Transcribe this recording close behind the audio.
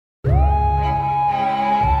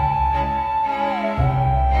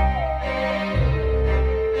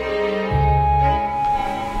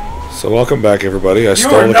So welcome back, everybody. I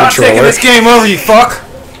stole You are the not controller. taking this game over, you fuck!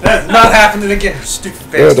 That's not happening again, stupid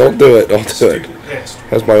bastard. Yeah, don't do it. Don't do Stupid it. bastard.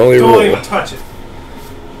 That's my only Don't rule. even touch it.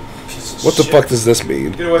 Piece of What the shit. fuck does this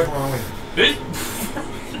mean? Get away from my window.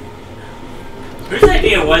 Whose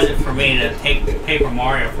idea was it for me to take Paper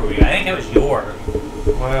Mario from you? I think it was yours.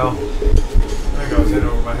 Well, I think I was in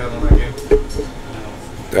over my head on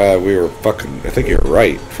that game. We were fucking... I think you're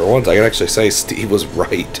right. For once, I can actually say Steve was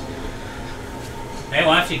right. Hey,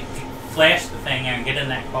 why don't you flash the thing and get in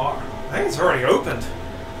that car? I think it's already opened.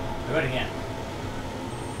 Do it again.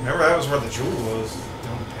 Remember, that was where the jewel was.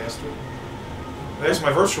 Down past it. There's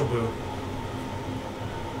my virtual boo.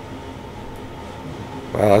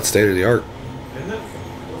 Wow, that's state of the art. Isn't it?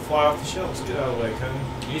 We'll fly off the shelves. Get out of the way,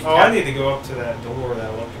 Cody. Use Oh, I need to go up to that door, that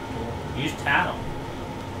electric door. Use tattle.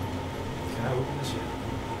 Can I open this yet?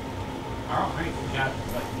 I don't think you got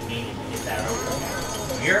what you needed to get that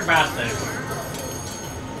over. You're about to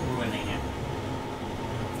ruining it. I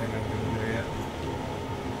don't think I'm going there yet.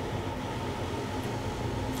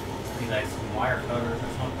 Be like some wire cutters or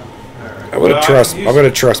something. Alright. I'm gonna Well, trust. I can I'm use-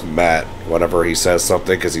 gonna trust Matt whenever he says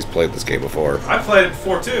something because he's played this game before. I played it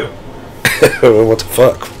before, too. What the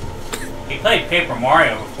fuck? He played Paper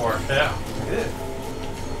Mario before, too. I did.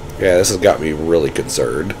 Yeah, this has got me really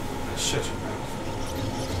concerned. Shut your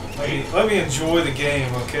mouth. Let me enjoy the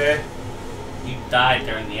game, okay? You died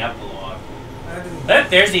during the epilogue. I didn't. Look,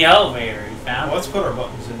 there's the elevator. You found Well, it. let's put our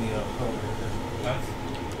buttons in the elevator. Let's-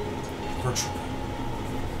 Virtual.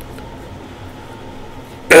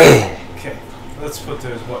 Okay, let's put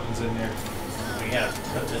those buttons in there. We gotta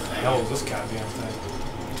put this The thing. hell is this goddamn thing?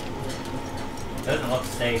 Doesn't look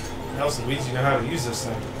safe. How does Luigi know how to use this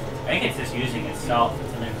thing? I think it's just using itself.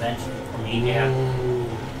 It's an invention from media.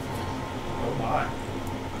 Oh my.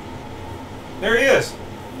 There he is!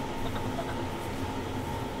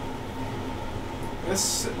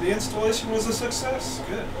 The installation was a success.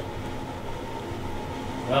 Good.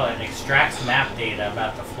 Well, it extracts map data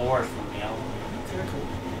about the floors from the elevator. Okay,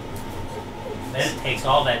 cool. Then it takes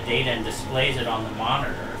all that data and displays it on the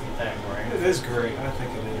monitor. Isn't that great? It is great. I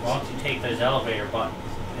think it is. Why don't you take those elevator buttons?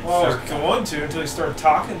 And Well, I was insert them? going to until you started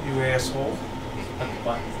talking, you asshole. Put the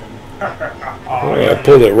buttons in. Oh, I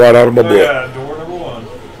pulled it right out of my Oh, butt. yeah, door number one.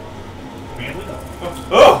 Here we go.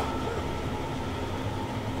 Oh!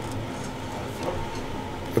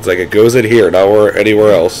 It's like it goes in here, not where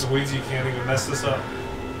anywhere else. Luigi can't even mess this up.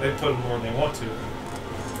 They put them where they want to.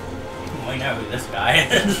 We know who this guy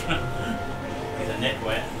is. He's a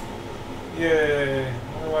nitwit. Yay. I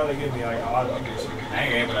wonder why they give me like odd numbers. Now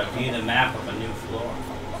you're able to view the map of a new floor.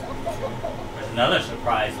 There's another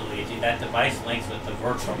surprise, Luigi. That device links with the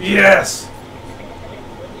virtual. Yes!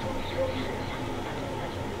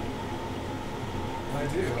 I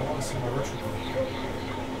do. I want to see my virtual book.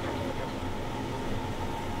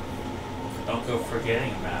 Don't go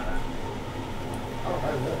forgetting about it. Oh,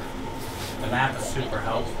 I will. The map is super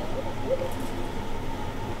helpful.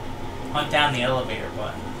 Hunt down the elevator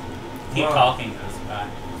button. Keep Wow. talking to this guy.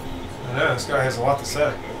 I know, this guy has a lot to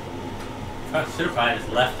say. I should have probably just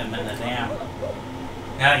left him in the damn.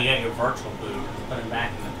 Now you got your virtual boot. Put him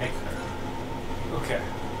back in the picture. Okay.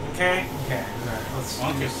 Okay? Okay. Alright, let's Why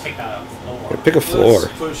don't you use- pick a floor? Pick a floor.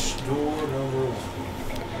 Let's push door number one.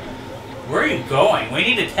 Where are you going? We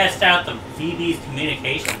need to test out the VB's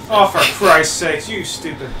communication system. Oh, for Christ's sakes, you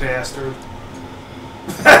stupid bastard.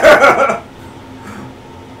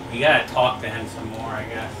 You gotta talk to him some more, I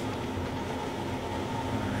guess.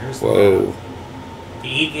 Here's the Whoa. map. The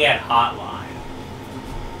EGAT hotline.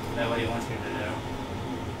 Is that what he wants you to do?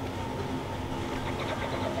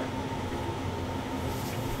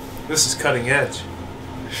 This is cutting edge.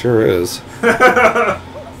 Sure is.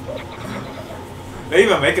 They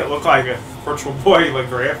even make it look like a Virtual Boy with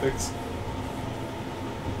graphics.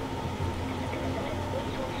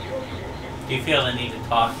 Do you feel the need to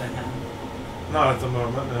talk to him? Not at the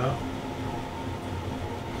moment, no.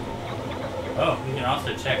 Oh, you can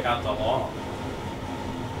also check out the log.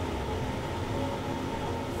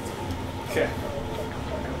 Okay.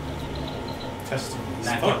 Testing.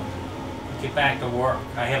 Now Oh, get back to work.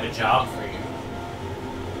 I have a job for you.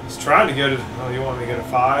 I was trying to go to. Oh, you want me to go to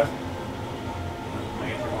 5? I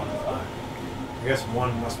guess we're going to 5. I guess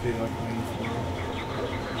 1 must be like main floor.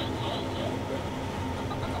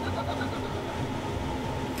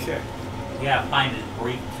 Okay. You gotta find his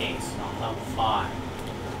briefcase on level 5.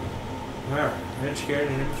 Alright, let's get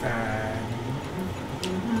in 5.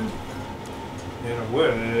 And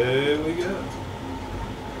away we go.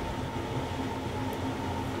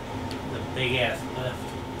 The big ass lift.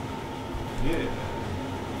 Yeah.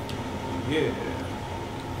 Yeah.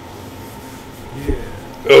 Yeah.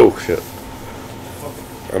 Oh shit!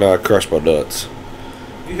 And I crushed my nuts.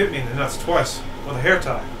 You hit me in the nuts twice with a hair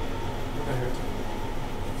tie. With a hair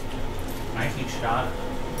tie. I think shot it.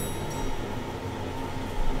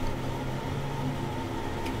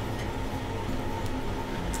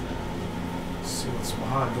 Let's see what's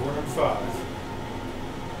behind door number 5.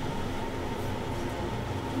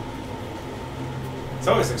 It's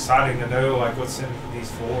always exciting to know like what's in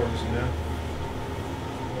these floors, you know.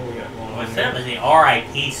 What we got going Well, on it said it here? was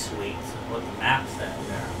the RIP suites, what the map said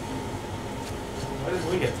there. Why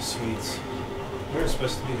didn't we get the suites? We were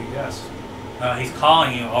supposed to be the guests. He's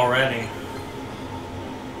calling you already.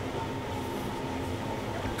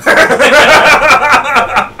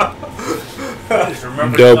 Just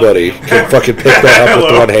remember Nobody something. can fucking pick that up with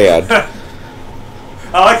Hello. one hand.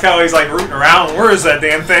 I like how he's like rooting around. Where is that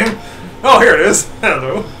damn thing? Oh, here it is.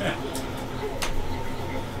 Hello.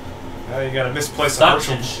 Now you gotta misplace a virtual.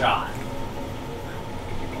 Suction shot.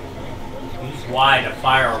 Use Y to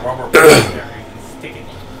fire a rubber bullet there. You can stick it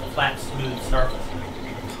to a flat, smooth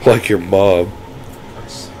surface. Like your mom.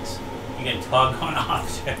 You can tug on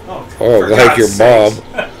object. Oh, for like your God's mom.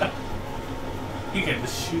 sakes. You can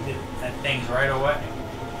just shoot it at things right away.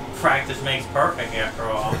 Practice makes perfect after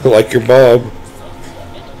all. Like your mom.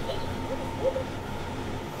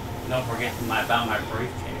 Don't forget about my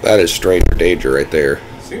briefcase. That is stranger danger right there.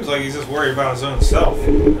 Seems like he's just worried about his own self.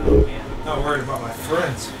 Oh, man. Not worried about my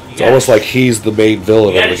friends. You It's almost like he's the main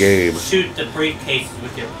villain of the game. Shoot the briefcases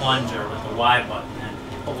with your plunger with the Y button and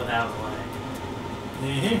pull it out of the way.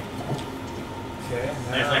 Mm-hmm. Okay,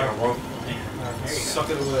 There's like a rope. Yeah. There you suck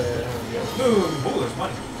it away. There we go. Boom! Oh, there's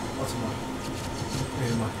money. Lots of money.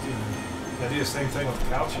 Here's money. Can I do the same thing with the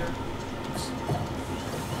couch here?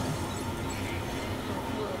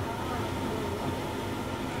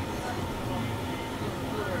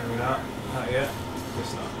 Maybe not. Not yet.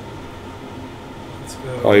 Guess not. Let's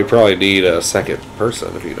go. Oh, you probably need a second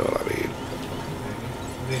person, if you know what I mean.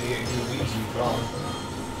 Maybe. We need to get Luigi gone.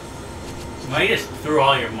 Well, you just threw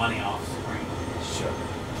all your money off the screen. Sure.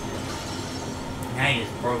 Now you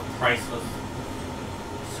just broke priceless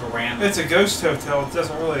ceramic. It's a ghost hotel. It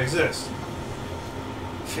doesn't really exist.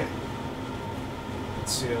 Okay.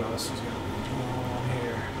 Let's see what else is going on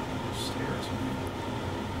here. Stairs.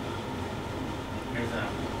 Here's a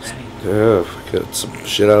penny. Yeah, get some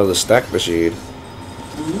shit out of the stack machine. Ooh.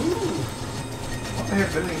 What the heck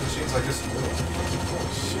vending machines like this?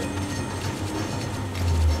 Holy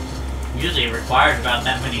shit. Usually it requires about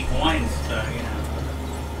that many coins to, you know,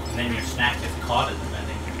 and then your snack gets caught in the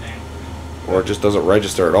vending machine. Or it just doesn't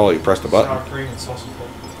register at all. You press the Sour button. cream and salsa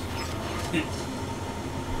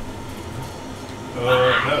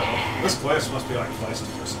no. This glass must be like plastic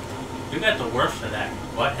or something. Who got the worst of that?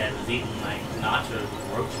 Butthead was eating like nachos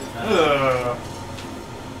with roaches. I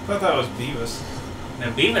thought that was Beavis.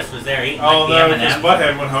 No, Beavis was there eating Oh like no, the because M&Ms.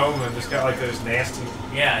 Butthead went home and just got like those nasty.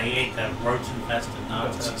 Yeah, he ate the roach-infested Oh,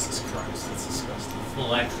 nachos. Jesus Christ, that's disgusting.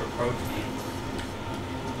 Full extra protein.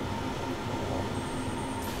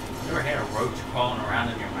 You ever had a roach crawling around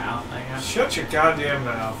in your mouth, I guess? Shut your goddamn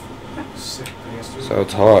mouth. Sick bastard.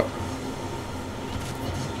 Sounds hot.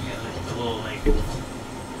 Yeah, like the little like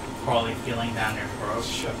crawly feeling down your throat.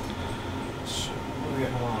 Shut. What do we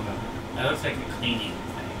got going on there? That looks like a cleaning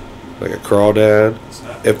thing. Like a crawdad. What's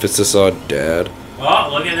that? Emphasis on dad. Oh,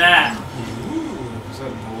 look at that! Ooh, is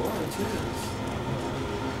that more? It is.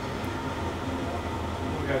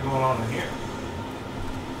 What do we got going on in here?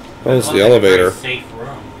 Oh, it's That the looks like a very elevator. safe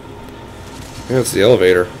room. Yeah, it's the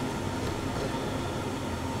elevator.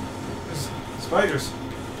 There's spiders.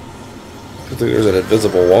 I think there's an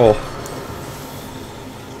invisible wall.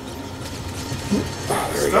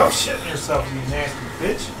 Oh, there we go. Stop shitting yourself, you nasty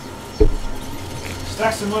bitch.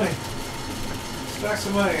 Stacks of money. Stacks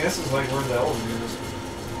of money. This is like where the elevator is.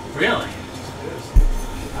 Really? It is.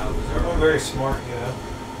 How I'm bizarre. very smart, you know.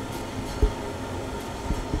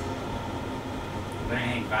 Is there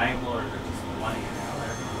anything valuable or is it just the money in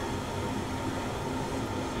there?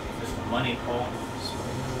 Just the money pole?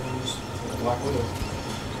 Spiders. Black Widow.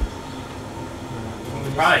 You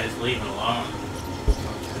could probably just leave it alone.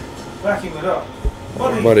 Vacuum it up.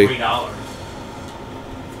 Money. Money. $3.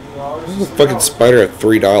 $3. This is a fucking spider at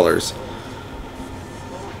 $3.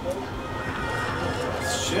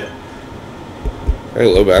 Shit. Hey,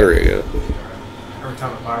 low battery again. Every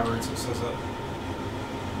time it vibrates, it says that.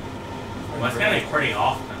 Well, it's gonna be pretty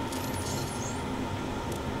often.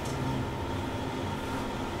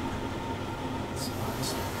 It's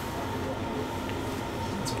nice.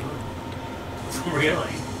 It's a room.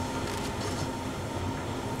 Really?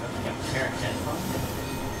 That's like a pair of headphones.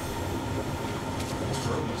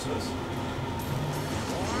 What room is this?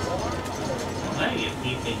 Well, now you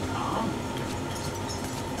peeping Tom.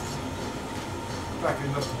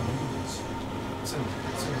 Backing up to the movies. It's in the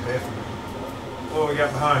bathroom. What we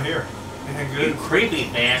got behind here? Anything You good? creepy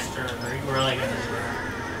bastard. Are you really gonna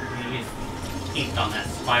you just peeked on that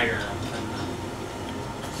spider that was in the...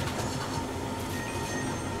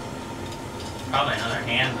 Probably another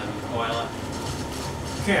hand in the toilet.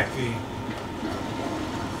 Can't be.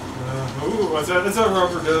 Ooh, what's that? That's a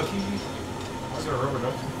rubber ducky. What's a rubber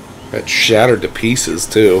ducky? That shattered to pieces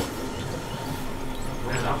too.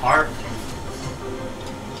 There's a heart.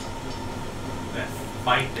 That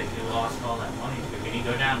fight that you lost all that money to. Can you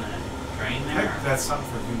go down the drain I there? think that's something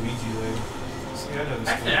for Luigi later. See, I know this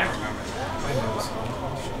Actually, I game. remember that. I know this one.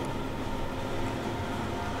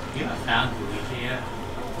 You haven't found Luigi yet?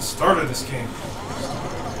 The start of this game.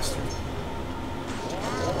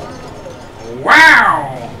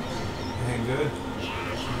 Wow! Ain't good.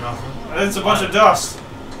 Nothing. It's a bunch of dust.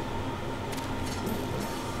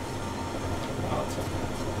 Oh, it's okay.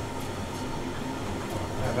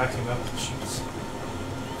 Yeah, vacuum up the sheets.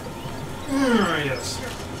 Yes.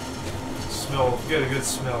 Smell. Get a good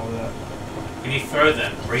smell of that. Can you throw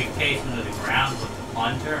the briefcase into the ground with the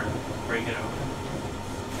plunger and break it open?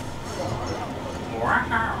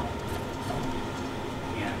 Wow!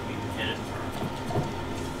 Yeah, you hit it first.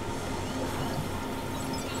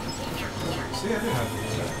 See, I didn't have to do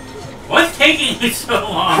that. What's taking me so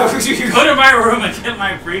long? You- Go to my room and get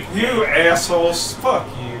my briefcase. You assholes! Fuck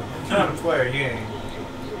you! I'm trying to play a game.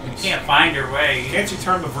 You can't find your way. Can't you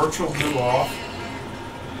turn the virtual goo off?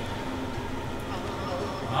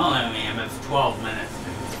 Well, I mean, it's 12 minutes.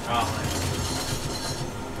 Probably.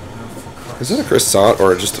 Is that a croissant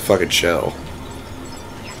or just a fucking shell?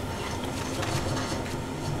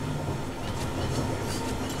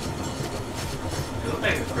 It looks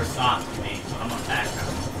like a croissant to me, so I'm gonna pack it.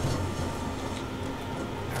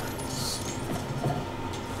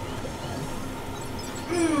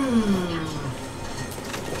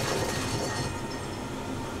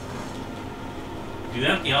 You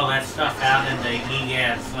empty all that stuff out in the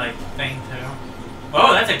e-gas like thing too.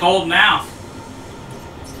 Oh, that's a gold mouth.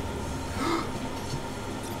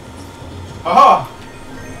 Aha!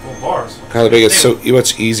 Full bars. How big it's so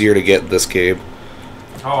much easier to get in this game.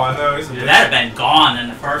 Oh, I know. He's a Dude, bitch. that'd have been gone in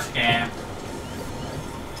the first game.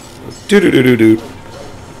 Do do do do do.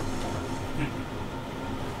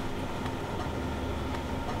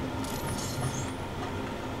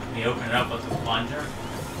 You open it up with the plunger.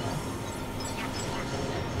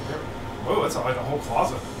 Whoa, that's like a whole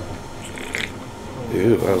closet.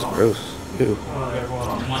 Ew, that was gross. Ew. What do we got going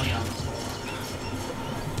on? Money on.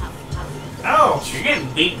 Ouch! You're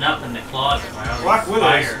getting beaten up in the closet by all Black these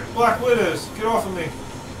Widows! spiders. Black Widows! Get off of me!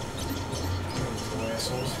 You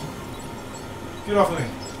assholes. Get off of me!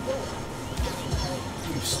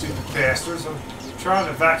 You stupid bastards! I'm trying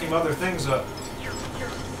to vacuum other things up.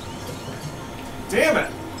 Damn it!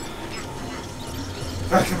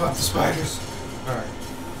 Vacuum up the spiders. Alright.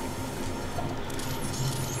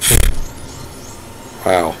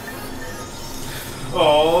 Wow.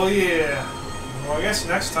 Oh yeah. Well, I guess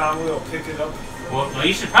next time we'll pick it up. Well,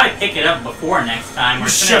 you should probably pick it up before next time, or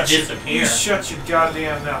it's gonna disappear. You shut your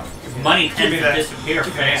goddamn mouth. Money tends to disappear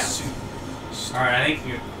give me that fast. suit. Alright, I think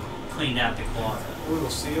you cleaned out the closet. We will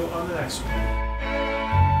see you on the next one.